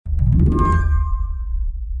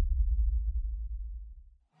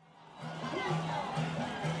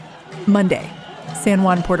Monday, San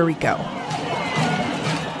Juan, Puerto Rico.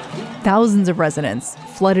 Thousands of residents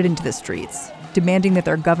flooded into the streets, demanding that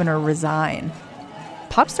their governor resign.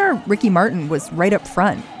 Pop star Ricky Martin was right up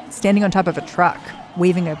front, standing on top of a truck,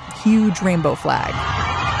 waving a huge rainbow flag.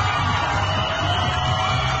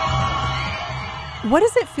 What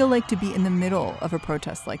does it feel like to be in the middle of a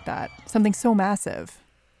protest like that? Something so massive.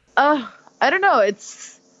 I don't know.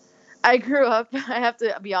 I grew up, I have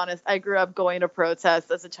to be honest, I grew up going to protests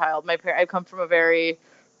as a child. I come from a very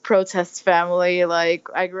protest family. Like,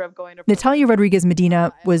 I grew up going to Natalia Rodriguez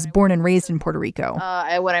Medina was born and raised in Puerto Rico.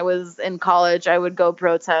 When I was in college, I would go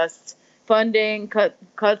protest funding,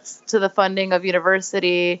 cuts to the funding of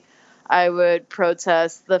university. I would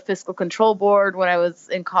protest the Fiscal Control Board when I was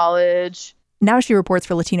in college. Now she reports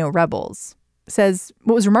for Latino Rebels, says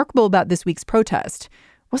what was remarkable about this week's protest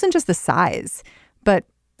wasn't just the size, but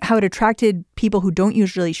how it attracted people who don't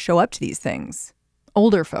usually show up to these things.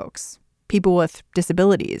 Older folks, people with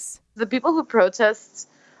disabilities. The people who protest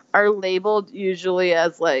are labeled usually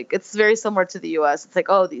as, like, it's very similar to the U.S. It's like,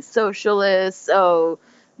 oh, these socialists, oh,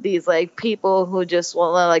 these like people who just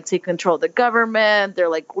want to like take control of the government. They're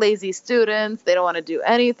like lazy students. They don't want to do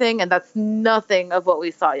anything. And that's nothing of what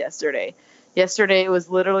we saw yesterday. Yesterday was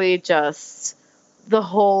literally just the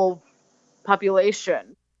whole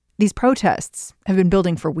population. These protests have been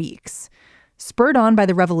building for weeks, spurred on by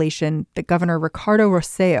the revelation that Governor Ricardo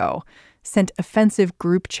Rossello sent offensive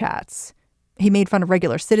group chats. He made fun of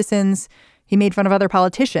regular citizens. He made fun of other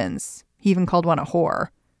politicians. He even called one a whore.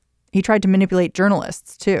 He tried to manipulate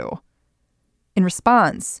journalists, too. In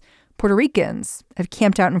response, Puerto Ricans have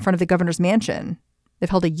camped out in front of the governor's mansion. They've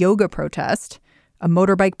held a yoga protest, a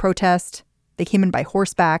motorbike protest. They came in by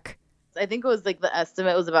horseback. I think it was like the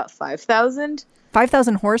estimate was about 5,000.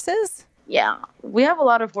 5,000 horses? Yeah, we have a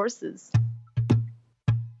lot of horses.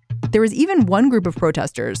 There was even one group of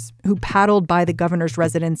protesters who paddled by the governor's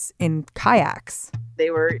residence in kayaks.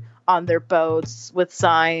 They were on their boats with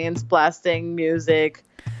signs, blasting music.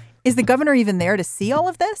 Is the governor even there to see all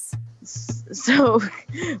of this? So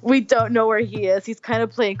we don't know where he is. He's kind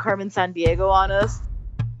of playing Carmen Sandiego on us.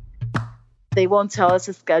 They won't tell us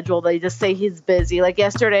his schedule. They just say he's busy. Like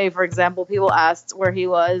yesterday, for example, people asked where he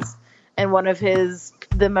was, and one of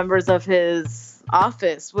the members of his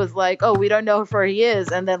office was like, oh, we don't know where he is.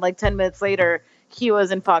 And then like 10 minutes later, he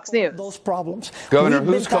was in Fox News. Those problems. Governor,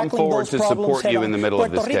 who's come forward to support you in the middle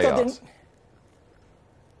of this chaos?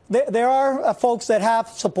 There are folks that have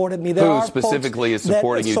supported me. Who specifically is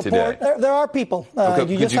supporting you today? There are people.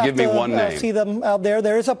 Okay, could you give me one name? See them out there.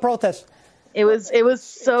 There is a protest. It was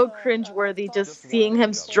so cringeworthy just seeing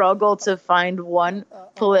him struggle to find one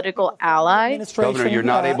political ally. Governor, you're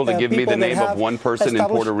not able to give me the name of one person in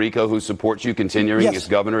Puerto Rico who supports you continuing as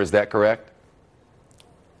governor. Is that correct?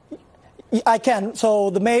 I can. So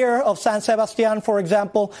the mayor of San Sebastian, for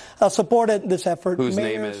example, supported this effort. Whose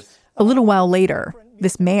name is? A little while later,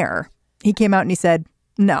 this mayor, he came out and he said,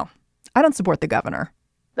 no, I don't support the governor.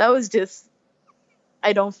 That was just,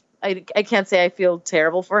 I can't say I feel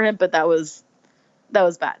terrible for him, but that was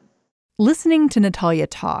bad. Listening to Natalia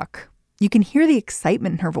talk, you can hear the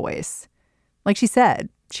excitement in her voice. Like she said,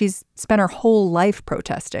 she's spent her whole life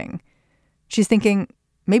protesting. She's thinking,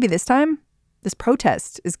 maybe this time, this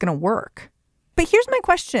protest is going to work. But here's my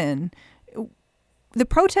question. The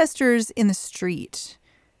protesters in the street,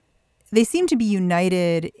 they seem to be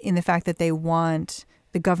united in the fact that they want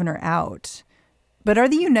the governor out. But are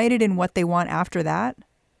they united in what they want after that?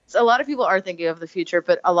 A lot of people are thinking of the future,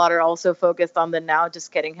 but a lot are also focused on the now,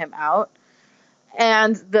 just getting him out.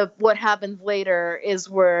 And what happens later is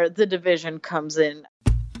where the division comes in.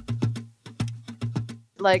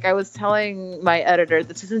 Like I was telling my editor,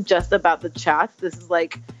 this isn't just about the chats. This is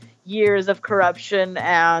like years of corruption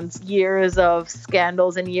and years of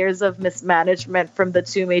scandals and years of mismanagement from the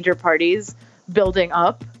two major parties building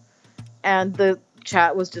up. And the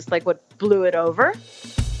chat was just like what blew it over.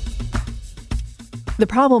 The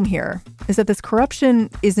problem here is that this corruption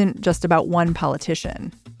isn't just about one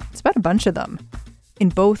politician. It's about a bunch of them in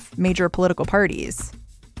both major political parties.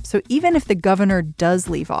 So even if the governor does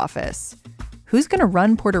leave office, who's going to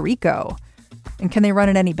run Puerto Rico? And can they run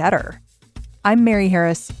it any better? I'm Mary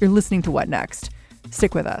Harris. You're listening to What Next?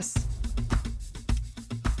 Stick with us.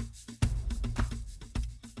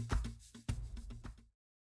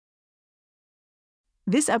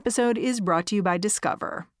 This episode is brought to you by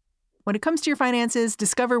Discover. When it comes to your finances,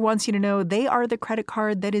 Discover wants you to know they are the credit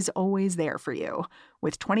card that is always there for you.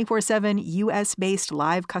 With 24/7 U.S.-based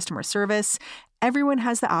live customer service, everyone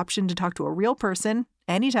has the option to talk to a real person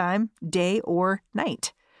anytime, day or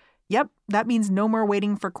night. Yep, that means no more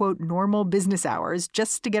waiting for, quote, normal business hours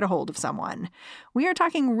just to get a hold of someone. We are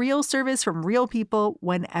talking real service from real people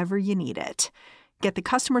whenever you need it. Get the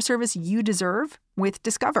customer service you deserve with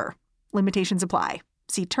Discover. Limitations apply.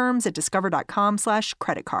 See terms at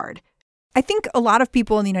discover.com/creditcard. I think a lot of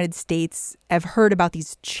people in the United States have heard about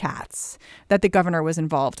these chats that the governor was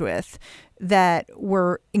involved with that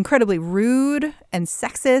were incredibly rude and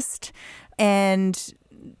sexist and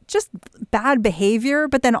just bad behavior,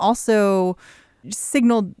 but then also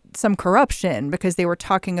signaled some corruption because they were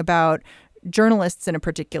talking about journalists in a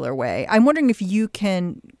particular way. I'm wondering if you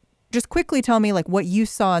can just quickly tell me like what you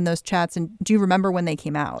saw in those chats, and do you remember when they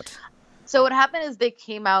came out? So what happened is they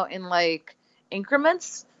came out in like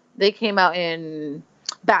increments. They came out in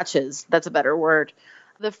batches. That's a better word.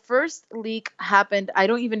 The first leak happened. I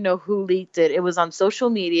don't even know who leaked it. It was on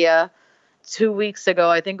social media 2 weeks ago.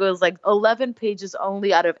 I think it was like 11 pages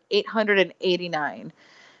only out of 889.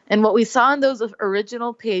 And what we saw in those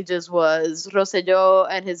original pages was Rosselló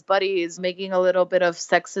and his buddies making a little bit of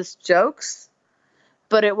sexist jokes,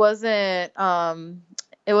 but it wasn't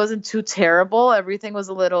too terrible. Everything was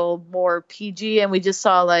a little more PG, and we just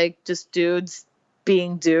saw like just dudes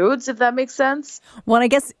being dudes, if that makes sense. Well, I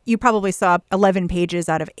guess you probably saw 11 pages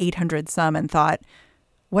out of 800 some and thought,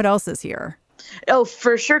 what else is here? Oh,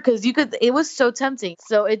 for sure, because it was so tempting.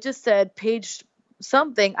 So it just said page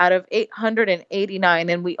something out of 889,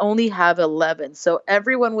 and we only have 11. So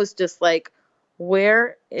everyone was just like,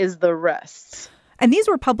 where is the rest? And these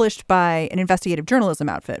were published by an investigative journalism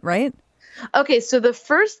outfit, right? Okay, so the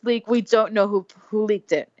first leak, we don't know who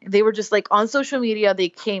leaked it. They were just like on social media, they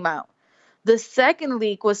came out. The second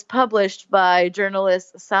leak was published by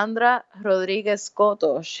journalist Sandra Rodriguez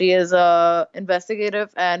Cotto. She is a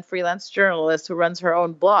investigative and freelance journalist who runs her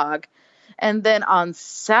own blog. And then on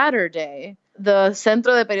Saturday, the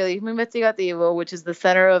Centro de Periodismo Investigativo, which is the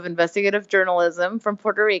Center of Investigative Journalism from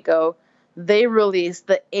Puerto Rico, they released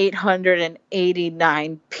the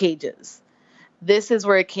 889 pages. This is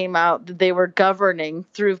where it came out that they were governing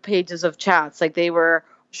through pages of chats. Like they were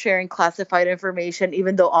sharing classified information,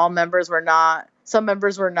 even though some members were not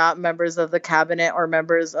members of the cabinet or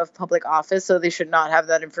members of public office, so they should not have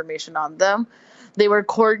that information on them. They were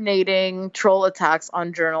coordinating troll attacks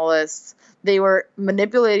on journalists. They were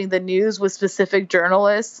manipulating the news with specific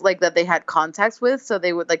journalists, like that they had contacts with. So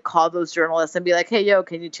they would like call those journalists and be like, hey, yo,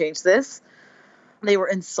 can you change this? They were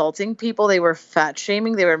insulting people. They were fat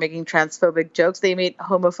shaming. They were making transphobic jokes. They made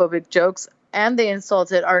homophobic jokes. And they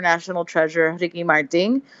insulted our national treasure, Ricky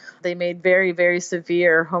Martin. They made very, very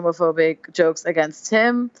severe homophobic jokes against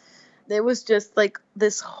him. It was just like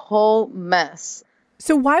this whole mess.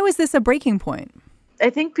 So why was this a breaking point? I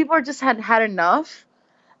think people just had enough.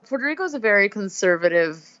 Puerto Rico is a very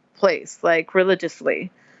conservative place, like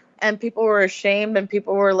religiously. And people were ashamed and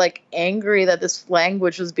people were like angry that this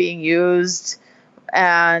language was being used.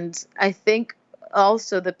 And I think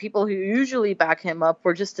also the people who usually back him up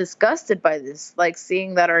were just disgusted by this, like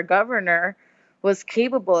seeing that our governor was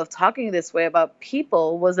capable of talking this way about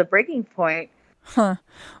people was a breaking point. Huh.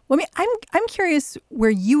 Well, I mean, I'm curious where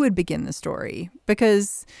you would begin the story,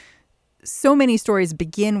 because so many stories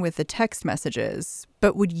begin with the text messages,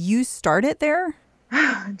 but would you start it there?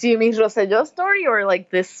 Do you mean Rosselló's story or like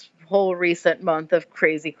this whole recent month of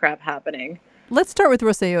crazy crap happening? Let's start with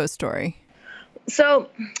Rosselló's story. So,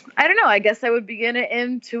 I don't know. I guess I would begin it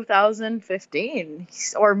in 2015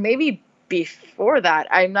 or maybe before that.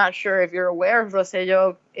 I'm not sure if you're aware.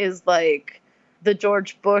 Rosselló is like the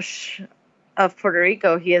George Bush of Puerto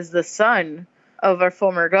Rico. He is the son of our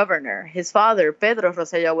former governor. His father, Pedro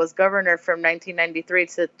Rosselló, was governor from 1993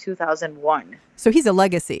 to 2001. So he's a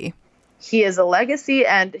legacy. He is a legacy,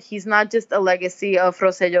 and he's not just a legacy of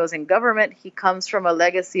Rosselló's in government. He comes from a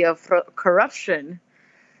legacy of corruption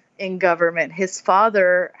in government. His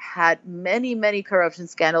father had many, many corruption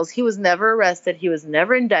scandals. He was never arrested. He was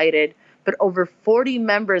never indicted, but over 40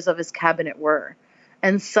 members of his cabinet were.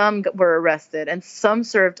 And some were arrested, and some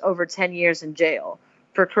served over 10 years in jail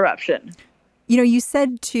for corruption. You know, you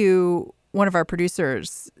said to one of our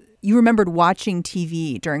producers, you remembered watching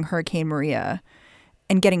TV during Hurricane Maria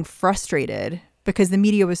and getting frustrated because the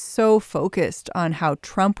media was so focused on how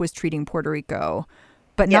Trump was treating Puerto Rico,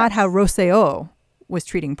 but not how Rosselló was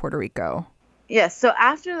treating Puerto Rico. Yes. So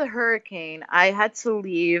after the hurricane, I had to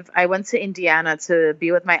leave. I went to Indiana to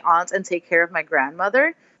be with my aunt and take care of my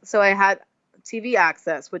grandmother. So I had TV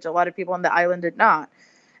access, which a lot of people on the island did not.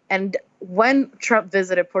 And when Trump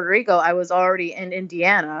visited Puerto Rico, I was already in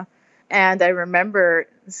Indiana. And I remember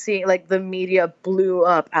seeing like the media blew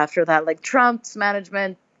up after that, like Trump's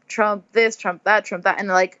management, Trump this, Trump that, Trump that. And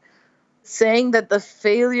like saying that the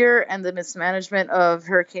failure and the mismanagement of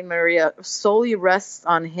Hurricane Maria solely rests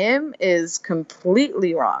on him is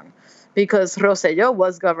completely wrong, because Rosselló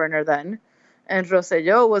was governor then, and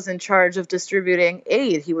Rosselló was in charge of distributing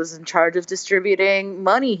aid. He was in charge of distributing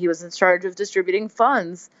money. He was in charge of distributing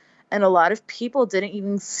funds. And a lot of people didn't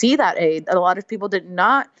even see that aid. A lot of people did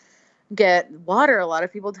not get water. A lot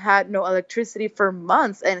of people had no electricity for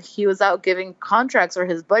months. And he was out giving contracts, or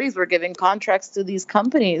his buddies were giving contracts to these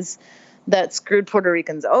companies that screwed Puerto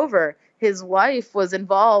Ricans over. His wife was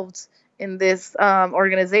involved in this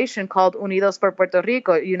organization called Unidos por Puerto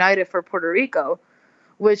Rico, United for Puerto Rico,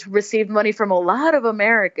 which received money from a lot of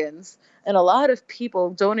Americans, and a lot of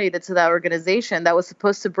people donated to that organization that was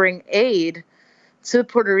supposed to bring aid to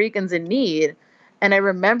Puerto Ricans in need. And I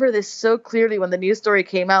remember this so clearly when the news story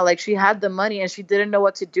came out. Like, she had the money and she didn't know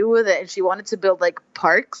what to do with it, and she wanted to build like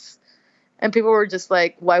parks, and people were just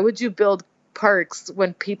like, why would you build parks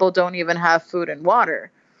when people don't even have food and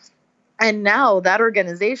water? And now that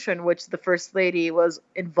organization, which the First Lady was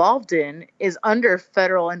involved in, is under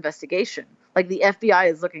federal investigation. Like, the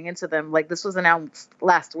FBI is looking into them. Like, this was announced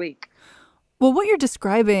last week. Well, what you're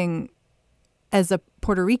describing as a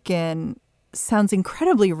Puerto Rican sounds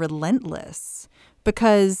incredibly relentless,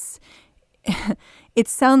 because it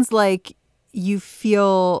sounds like you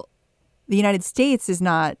feel the United States is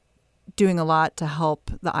not doing a lot to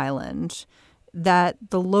help the island, that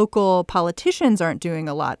the local politicians aren't doing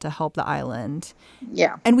a lot to help the island.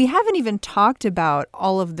 Yeah. And we haven't even talked about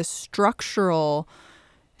all of the structural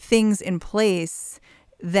things in place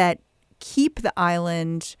that keep the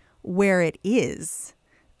island where it is.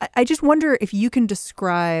 I just wonder if you can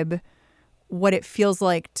describe what it feels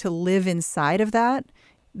like to live inside of that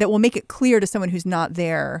will make it clear to someone who's not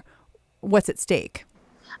there what's at stake.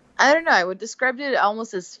 I don't know. I would describe it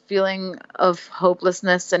almost as feeling of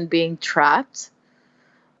hopelessness and being trapped.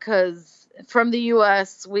 Because from the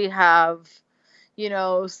U.S., we have,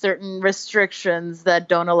 certain restrictions that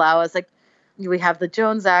don't allow us. Like, we have the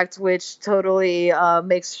Jones Act, which totally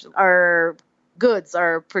makes our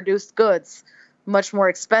produced goods, much more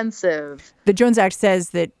expensive. The Jones Act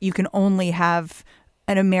says that you can only have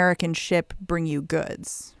an American ship bring you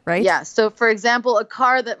goods, right? Yeah. So, for example, a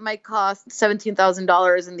car that might cost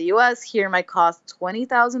 $17,000 in the U.S. here might cost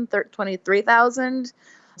 $20,000, $23,000,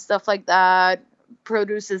 stuff like that.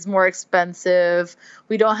 Produce is more expensive.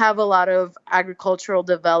 We don't have a lot of agricultural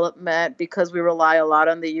development because we rely a lot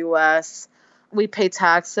on the U.S. We pay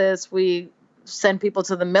taxes. We send people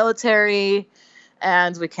to the military,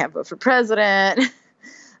 and we can't vote for president.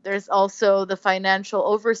 There's also the Financial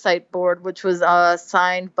Oversight Board, which was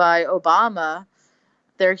signed by Obama.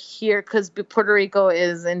 They're here because Puerto Rico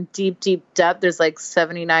is in deep, deep debt. There's like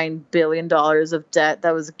 $79 billion of debt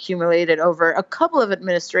that was accumulated over a couple of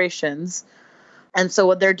administrations. And so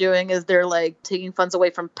what they're doing is they're like taking funds away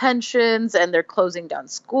from pensions, and they're closing down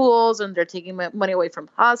schools, and they're taking money away from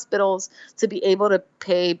hospitals to be able to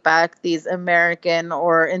pay back these American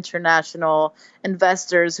or international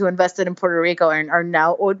investors who invested in Puerto Rico and are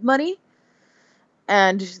now owed money.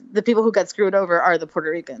 And the people who got screwed over are the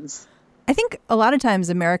Puerto Ricans. I think a lot of times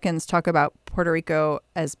Americans talk about Puerto Rico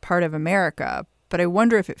as part of America, but I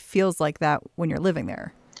wonder if it feels like that when you're living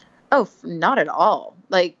there. Oh, not at all.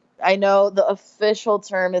 Like, I know the official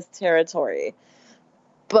term is territory,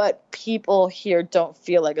 but people here don't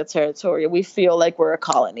feel like a territory. We feel like we're a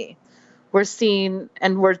colony. We're seen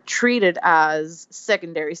and we're treated as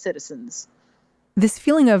secondary citizens. This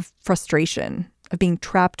feeling of frustration, of being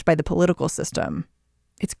trapped by the political system,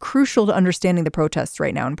 it's crucial to understanding the protests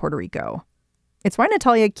right now in Puerto Rico. It's why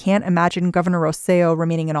Natalia can't imagine Governor Rosselló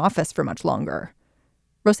remaining in office for much longer.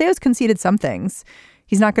 Rosselló's conceded some things.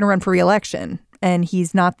 He's not going to run for re-election, and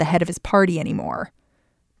he's not the head of his party anymore.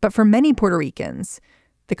 But for many Puerto Ricans,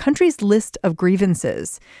 the country's list of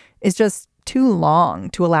grievances is just too long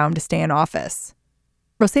to allow him to stay in office.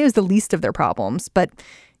 Rosselló's the least of their problems, but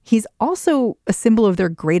he's also a symbol of their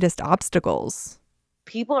greatest obstacles.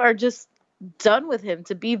 People are just done with him.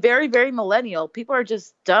 To be very, very millennial, people are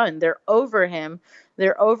just done. They're over him.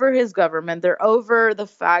 They're over his government. They're over the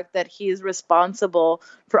fact that he is responsible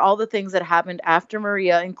for all the things that happened after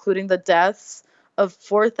Maria, including the deaths of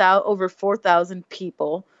over 4,000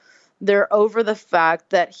 people. They're over the fact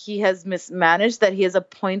that he has mismanaged, that he has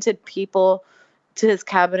appointed people to his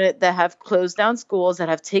cabinet that have closed down schools, that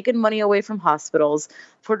have taken money away from hospitals.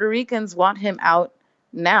 Puerto Ricans want him out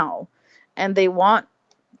now, and they want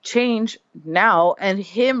change now. And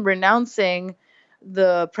him renouncing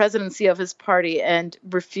the presidency of his party and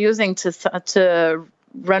refusing to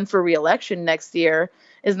run for re-election next year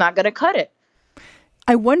is not going to cut it.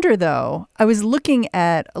 I wonder, though, I was looking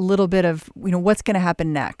at a little bit of, what's going to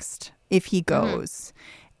happen next if he goes.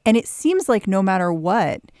 And it seems like no matter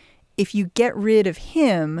what, if you get rid of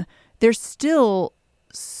him, there's still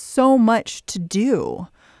so much to do.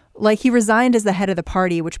 Like, he resigned as the head of the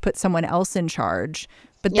party, which put someone else in charge.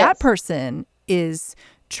 But that person is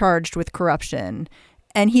charged with corruption.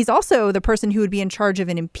 And he's also the person who would be in charge of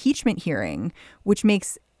an impeachment hearing, which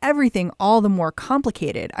makes everything all the more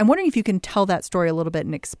complicated. I'm wondering if you can tell that story a little bit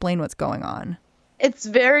and explain what's going on. It's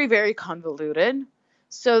very, very convoluted.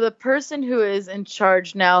 So the person who is in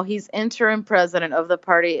charge now, he's interim president of the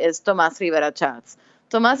party, is Tomás Rivera Chats.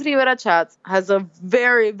 Tomás Rivera Chats has a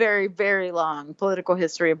very, very, very long political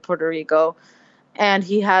history in Puerto Rico. And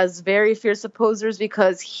he has very fierce opposers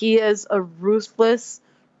because he is a ruthless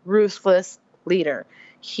leader.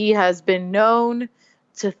 He has been known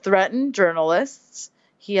to threaten journalists.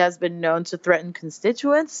 He has been known to threaten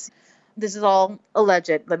constituents. This is all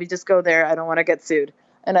alleged. Let me just go there. I don't want to get sued.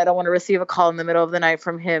 And I don't want to receive a call in the middle of the night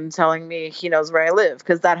from him telling me he knows where I live,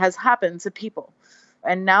 because that has happened to people.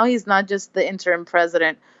 And now he's not just the interim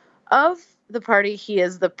president of the party. He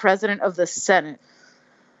is the president of the Senate.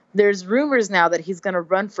 There's rumors now that he's going to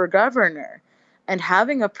run for governor. And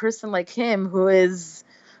having a person like him who was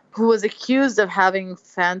accused of having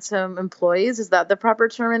phantom employees, is that the proper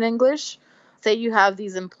term in English? Say you have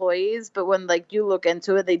these employees, but when you look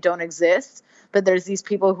into it, they don't exist. But there's these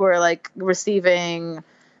people who are receiving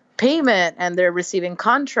payment and they're receiving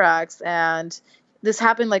contracts. And this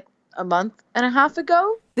happened a month and a half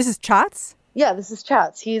ago. This is Chats? Yeah, this is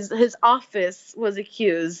Chats. His office was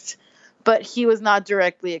accused, but he was not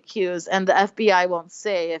directly accused. And the FBI won't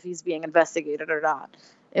say if he's being investigated or not.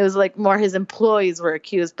 It was more his employees were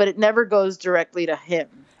accused, but it never goes directly to him.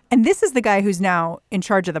 And this is the guy who's now in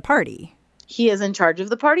charge of the party. He is in charge of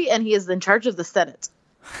the party, and he is in charge of the Senate.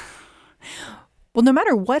 Well, no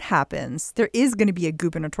matter what happens, there is going to be a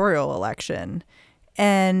gubernatorial election.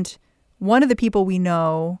 And one of the people we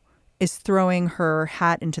know is throwing her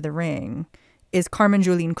hat into the ring is Carmen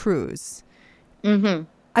Yulín Cruz. Mm-hmm.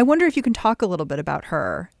 I wonder if you can talk a little bit about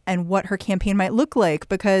her and what her campaign might look like,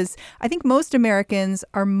 because I think most Americans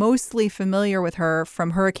are mostly familiar with her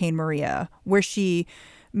from Hurricane Maria, where she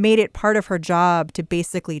made it part of her job to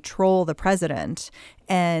basically troll the president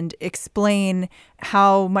and explain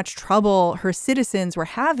how much trouble her citizens were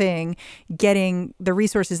having getting the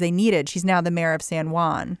resources they needed. She's now the mayor of San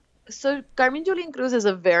Juan. So Carmen Yulín Cruz is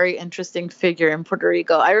a very interesting figure in Puerto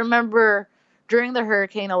Rico. I remember during the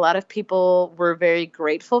hurricane, a lot of people were very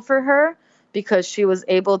grateful for her because she was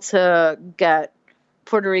able to get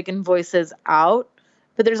Puerto Rican voices out.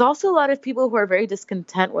 But there's also a lot of people who are very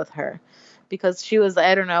discontent with her because she was,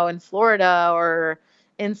 I don't know, in Florida or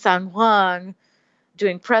in San Juan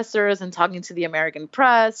doing pressers and talking to the American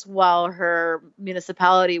press while her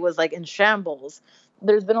municipality was in shambles.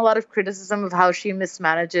 There's been a lot of criticism of how she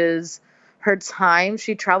mismanages her time.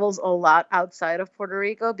 She travels a lot outside of Puerto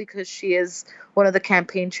Rico because she is one of the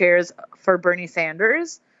campaign chairs for Bernie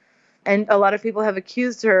Sanders. And a lot of people have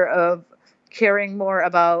accused her of caring more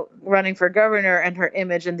about running for governor and her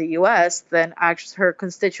image in the U.S. than actually her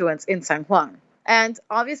constituents in San Juan. And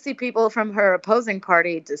obviously people from her opposing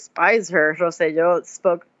party despise her. Rosselló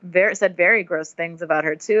said very gross things about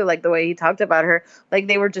her too, the way he talked about her.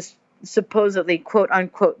 They were just supposedly quote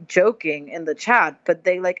unquote joking in the chat, but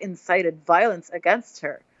they incited violence against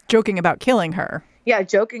her. Joking about killing her. Yeah,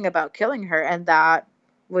 joking about killing her. And that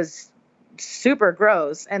was super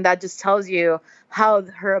gross. And that just tells you how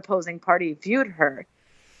her opposing party viewed her.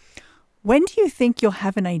 When do you think you'll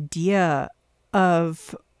have an idea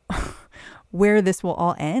of where this will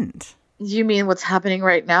all end? You mean what's happening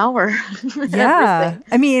right now, or yeah?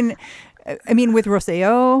 Everything? I mean with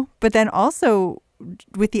Rosselló, but then also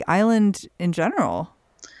with the island in general.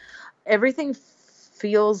 Everything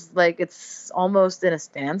feels like it's almost in a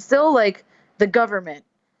standstill, the government,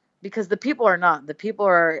 because the people are not. The people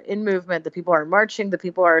are in movement. The people are marching. The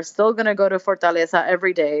people are still going to go to Fortaleza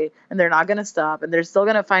every day, and they're not going to stop. And they're still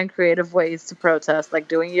going to find creative ways to protest, like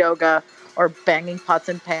doing yoga or banging pots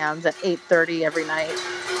and pans at 8:30 every night.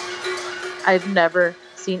 I've never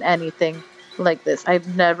seen anything like this.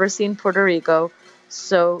 I've never seen Puerto Rico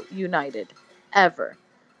so united, ever.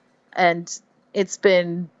 And it's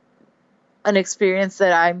been an experience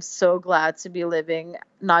that I'm so glad to be living,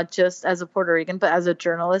 not just as a Puerto Rican, but as a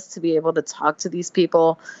journalist, to be able to talk to these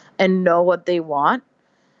people and know what they want.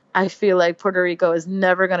 I feel like Puerto Rico is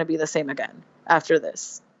never going to be the same again after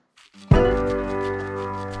this.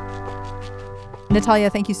 Natalia,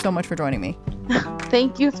 thank you so much for joining me.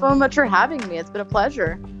 Thank you so much for having me. It's been a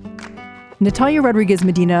pleasure. Natalia Rodriguez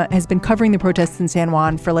Medina has been covering the protests in San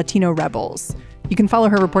Juan for Latino Rebels. You can follow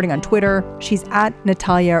her reporting on Twitter. She's at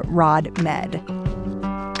Natalia Rod Med.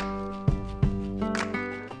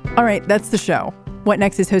 All right, that's the show. What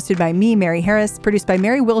Next is hosted by me, Mary Harris, produced by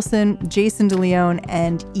Mary Wilson, Jason DeLeon,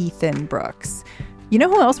 and Ethan Brooks. You know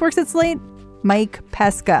who else works at Slate? Mike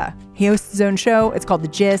Pesca. He hosts his own show. It's called The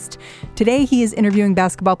Gist. Today, he is interviewing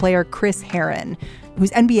basketball player Chris Herron,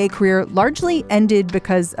 whose NBA career largely ended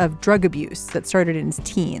because of drug abuse that started in his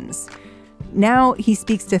teens. Now he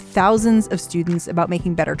speaks to thousands of students about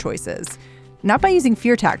making better choices, not by using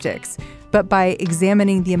fear tactics, but by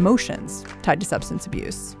examining the emotions tied to substance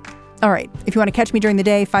abuse. All right. If you want to catch me during the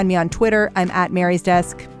day, find me on Twitter. I'm at Mary's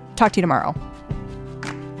Desk. Talk to you tomorrow.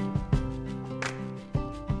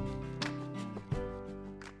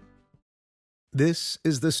 This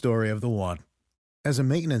is the story of the one. As a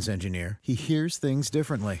maintenance engineer, he hears things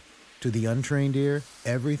differently. To the untrained ear,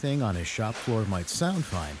 everything on his shop floor might sound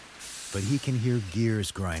fine, but he can hear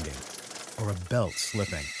gears grinding or a belt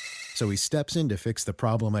slipping. So he steps in to fix the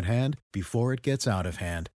problem at hand before it gets out of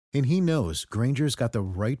hand. And he knows Grainger's got the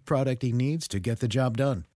right product he needs to get the job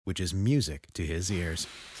done, which is music to his ears.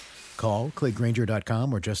 Call, click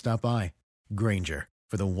Grainger.com, or just stop by. Grainger,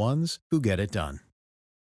 for the ones who get it done.